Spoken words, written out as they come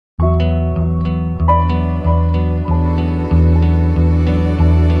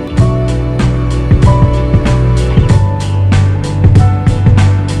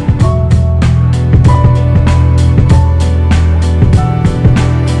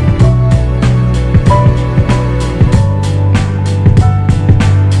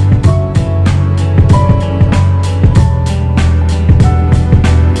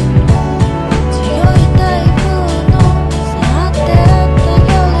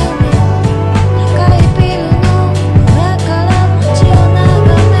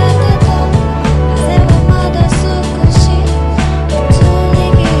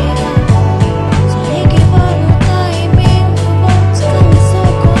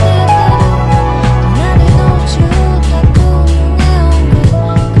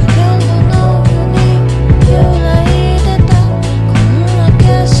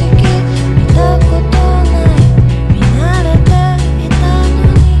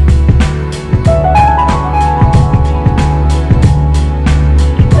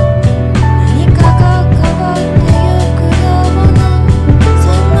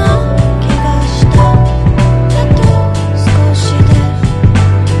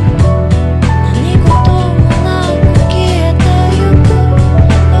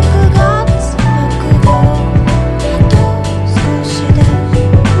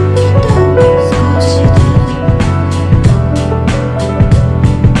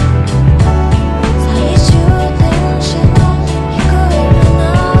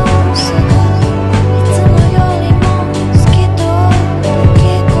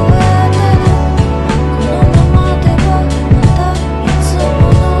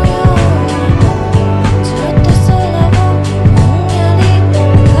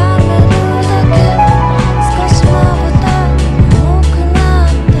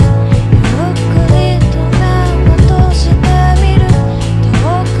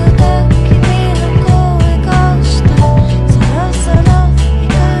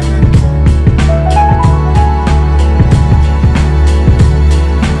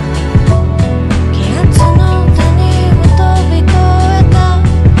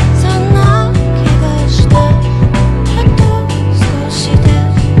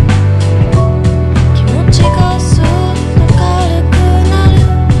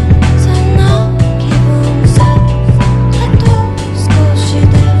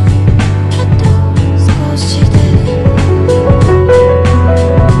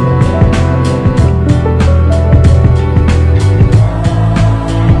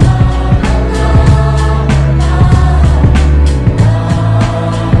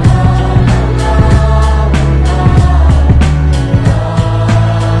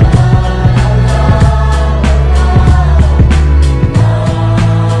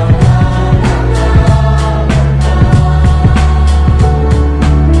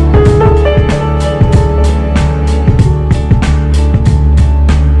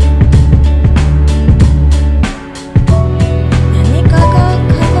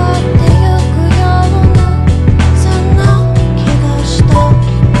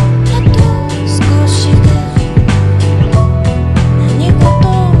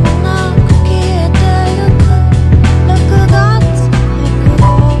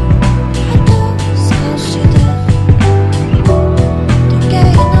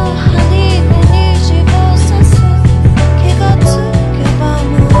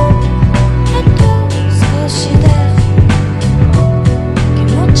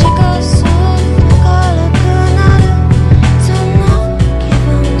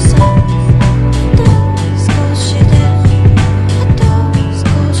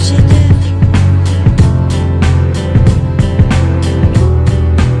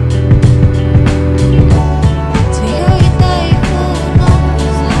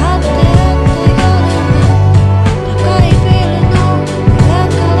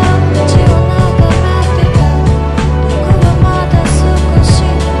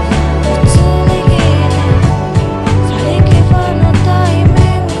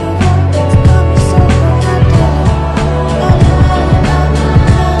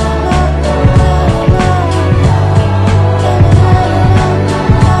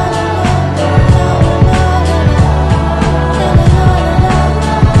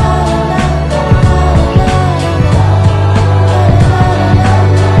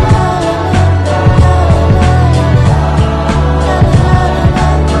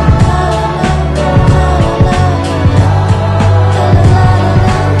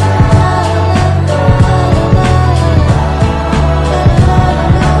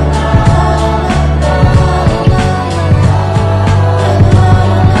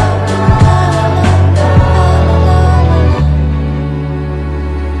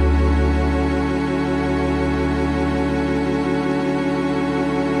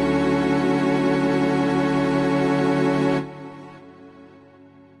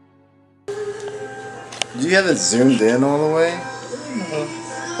you have it zoomed in all the way?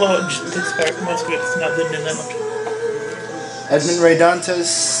 Well, just this part, most of it's not zoomed in that much. Edmond Ray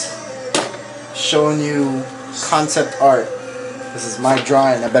Dantes showing you concept art. This is my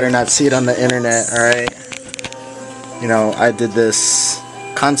drawing. I better not see it on the internet, alright? You know, I did this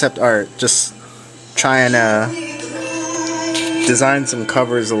concept art, just trying to design some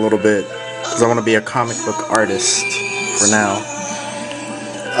covers a little bit, because I want to be a comic book artist for now.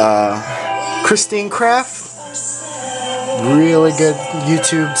 Christine Craft, really good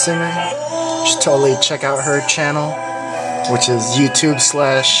YouTube singer. You should totally check out her channel, which is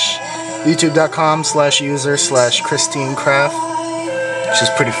youtube.com/user/Christine Craft. She's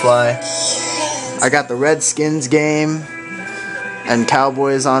pretty fly. I got the Redskins game and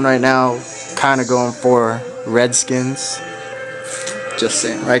Cowboys on right now. Kind of going for Redskins. Just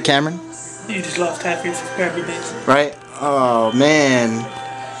saying, right, Cameron? You just lost half your subscriber base. Right? Oh man.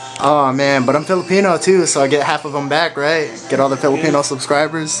 Oh man, but I'm Filipino too, so I get half of them back, right? Get all the Filipino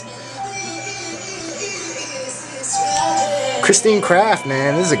subscribers. Christine Craft,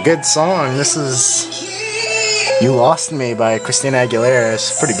 man, this is a good song. This is You Lost Me by Christina Aguilera.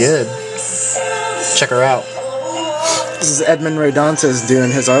 It's pretty good. Check her out. This is Edmond Ray Dantes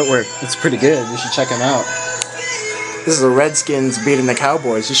doing his artwork. It's pretty good. You should check him out. This is the Redskins beating the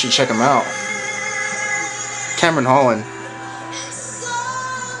Cowboys. You should check him out. Cameron Holland.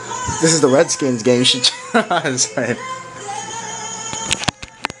 This is the Redskins game. You should check out. Alright,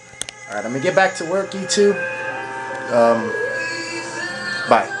 I'm gonna get back to work, YouTube.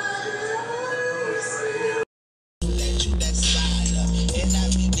 Bye.